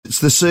It's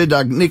the Sir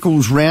Doug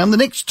Nicholls round. The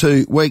next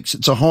 2 weeks,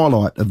 it's a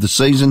highlight of the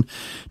season.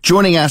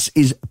 Joining us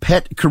is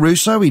Pat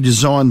Caruso. He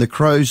designed the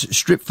Crows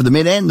strip for the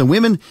men and the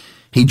women.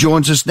 He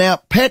joins us now.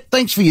 Pat,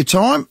 thanks for your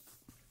time.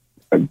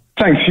 Thanks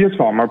for your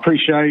time. I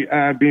appreciate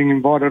being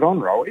invited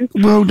on, Roy.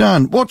 Well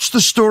done. What's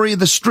the story of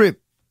the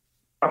strip?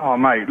 Oh,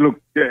 mate, look,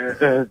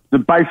 the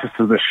basis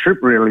of the strip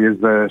really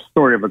is the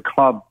story of a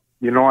club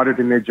united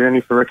in their journey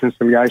for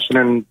reconciliation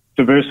and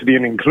diversity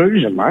and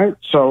inclusion, mate.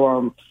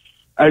 So,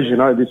 as you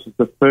know, this is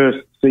the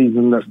first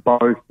season that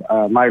both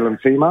male and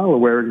female are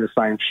wearing the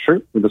same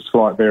strip with a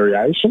slight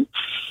variation.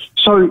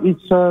 So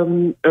it's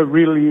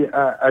really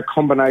a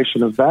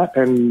combination of that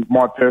and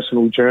my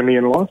personal journey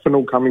in life and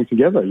all coming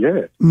together,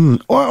 yeah.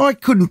 I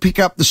couldn't pick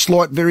up the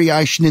slight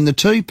variation in the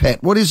tee,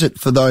 Pat. What is it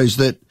for those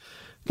that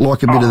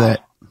like a bit of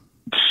that?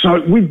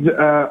 So with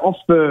off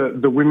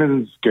the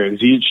women's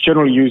Guernsey, it's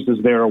generally used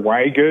as their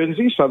away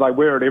Guernsey, so they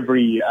wear it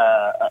every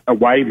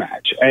away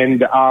match.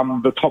 And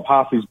the top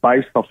half is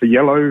based off a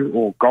yellow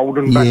or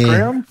golden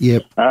background,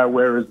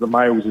 whereas the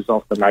males is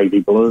off the navy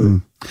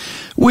blue.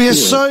 We're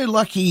so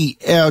lucky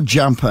our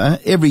jumper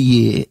every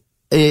year,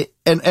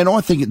 and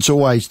I think it's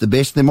always the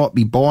best. There might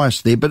be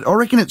bias there, but I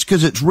reckon it's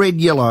because it's red,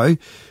 yellow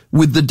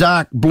with the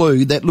dark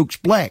blue that looks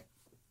black.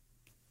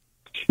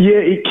 Yeah,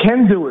 it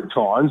can do at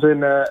times,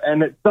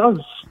 and it does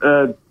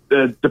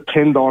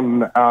depend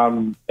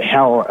on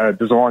how a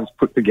design's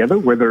put together,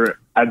 whether it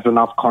adds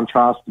enough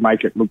contrast to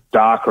make it look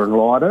darker and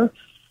lighter.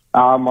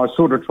 I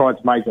sort of tried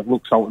to make it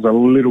look so it was a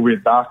little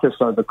bit darker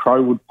so the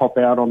crow would pop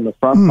out on the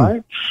front,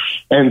 mate.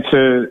 And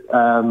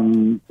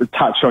to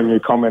touch on your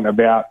comment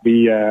about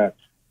the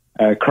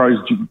Crows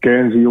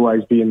Guernsey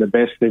always being the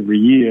best every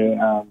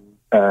year,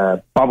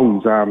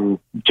 Bubbles,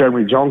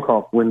 Jeremy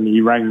Johncock, when he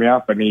rang me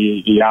up and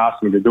he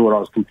asked me to do it, I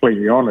was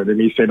completely honoured.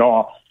 And he said,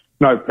 "Oh,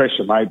 no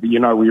pressure, mate, but you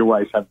know we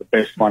always have the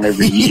best one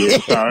every year."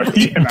 So,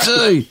 you know,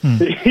 so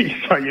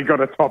you got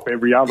to top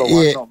every other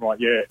one. I'm like,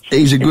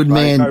 he's a good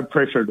man. No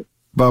pressure.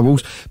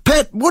 Bubbles.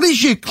 Pat, what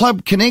is your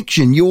club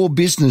connection, your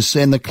business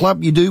and the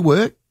club you do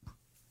work?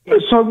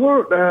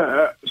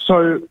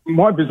 So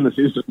my business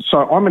is,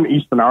 I'm an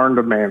Eastern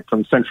Islander man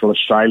from Central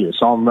Australia,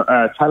 so I'm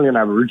Italian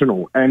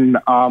Aboriginal, and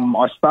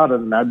I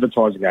started an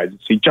advertising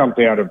agency, jumped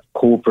out of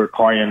corporate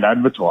high-end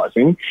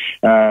advertising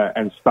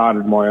and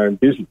started my own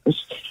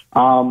business.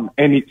 And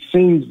it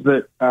seems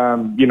that,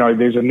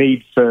 there's a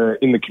need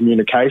in the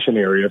communication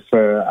area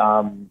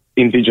for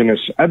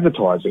Indigenous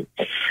advertising.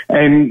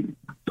 And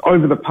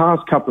over the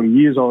past couple of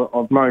years,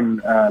 I've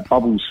known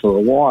Bubbles for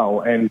a while,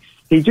 and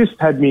he just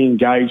had me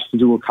engaged to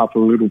do a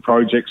couple of little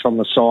projects on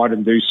the side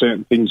and do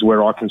certain things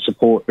where I can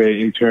support their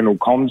internal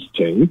comms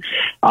team.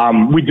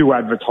 We do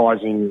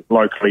advertising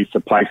locally for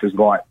places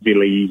like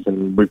Villies,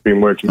 and we've been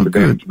working with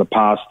them for the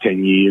past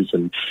 10 years,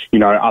 and,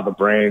 other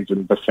brands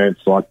and defence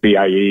like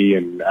BAE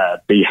and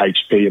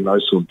BHP and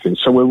those sort of things.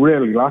 So we're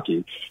really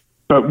lucky.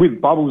 But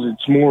with Bubbles, it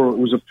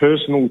was a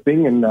personal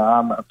thing and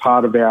a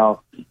part of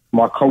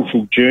my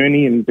cultural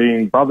journey and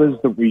being brothers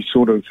that we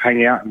sort of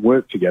hang out and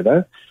work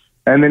together.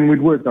 And then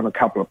we'd worked on a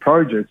couple of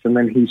projects, and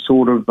then he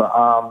sort of,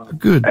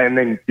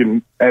 and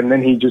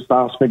then he just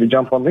asked me to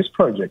jump on this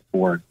project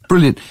for him.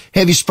 Brilliant.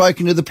 Have you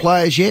spoken to the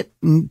players yet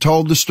and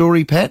told the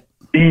story, Pat?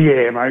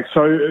 Yeah, mate.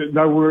 So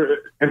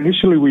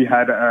initially we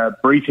had a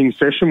briefing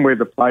session where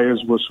the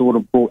players were sort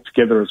of brought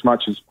together as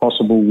much as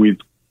possible with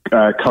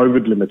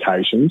COVID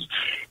limitations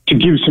to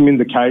give some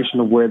indication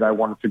of where they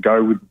wanted to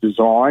go with the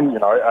design,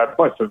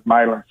 both of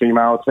male and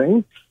female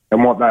team,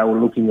 and what they were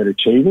looking at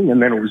achieving.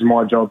 And then it was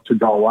my job to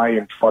go away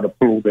and try to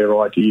pull their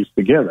ideas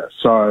together.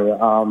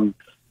 So,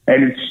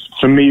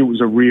 for me, it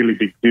was a really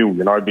big deal,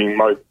 being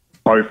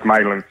both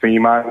male and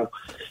female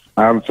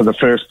for the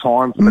first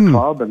time for the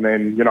club. And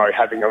then,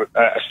 having a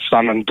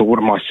son and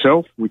daughter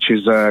myself, which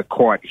is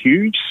quite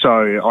huge. So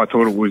I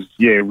thought it was,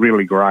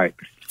 really great.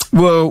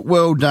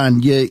 Well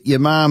done. Your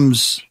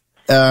mum's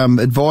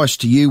advice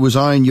to you was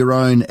own your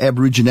own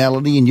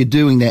Aboriginality, and you're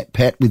doing that,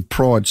 Pat, with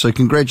pride. So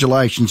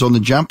congratulations on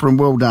the jumper and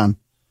well done.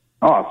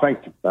 Oh,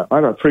 thank you, Pat. I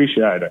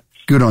appreciate it.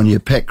 Good on you,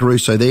 Pat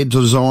Caruso there, to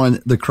design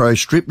the Crow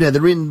strip. Now,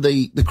 they're in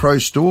the Crow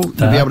store.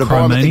 You'll be able to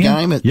buy them at the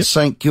game at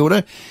St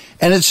Kilda.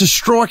 And it's a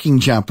striking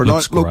jumper.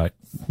 Looks great.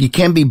 You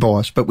can be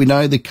biased, but we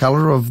know the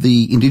colour of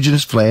the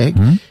Indigenous flag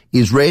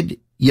is red,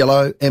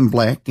 yellow and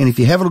black. And if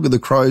you have a look at the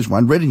Crows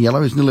one, red and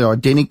yellow is nearly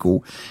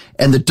identical.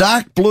 And the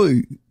dark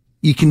blue,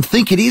 you can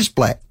think it is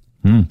black.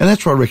 And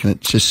that's why I reckon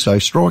it's just so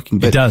striking.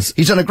 But it does.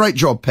 He's done a great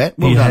job, Pat.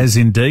 Well done. He has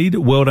indeed.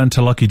 Well done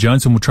to Lockie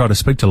Jones, and we'll try to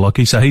speak to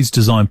Lockie. So he's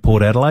designed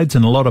Port Adelaide's,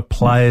 and a lot of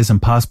players and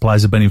past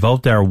players have been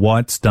involved. Darragh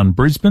White's done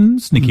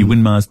Brisbane's, Nicky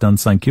Winmar's done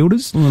St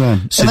Kilda's. Well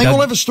done. And they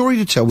all have a story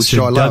to tell, which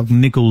I love. Doug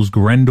Nicholls'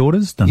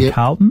 granddaughters done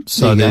Carlton.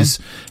 So there's,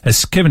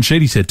 as Kevin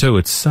Sheedy said too,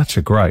 it's such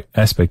a great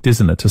aspect,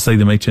 isn't it, to see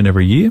them each and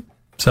every year.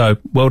 So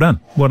well done.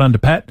 Well done to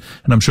Pat,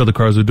 and I'm sure the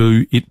Crows will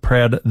do it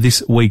proud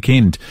this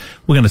weekend.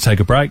 We're going to take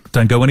a break.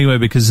 Don't go anywhere,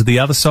 because the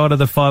other side of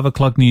the 5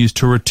 o'clock news,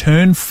 to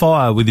return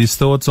fire with his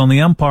thoughts on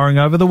the umpiring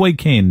over the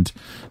weekend,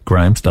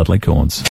 Graham Studley-Corns.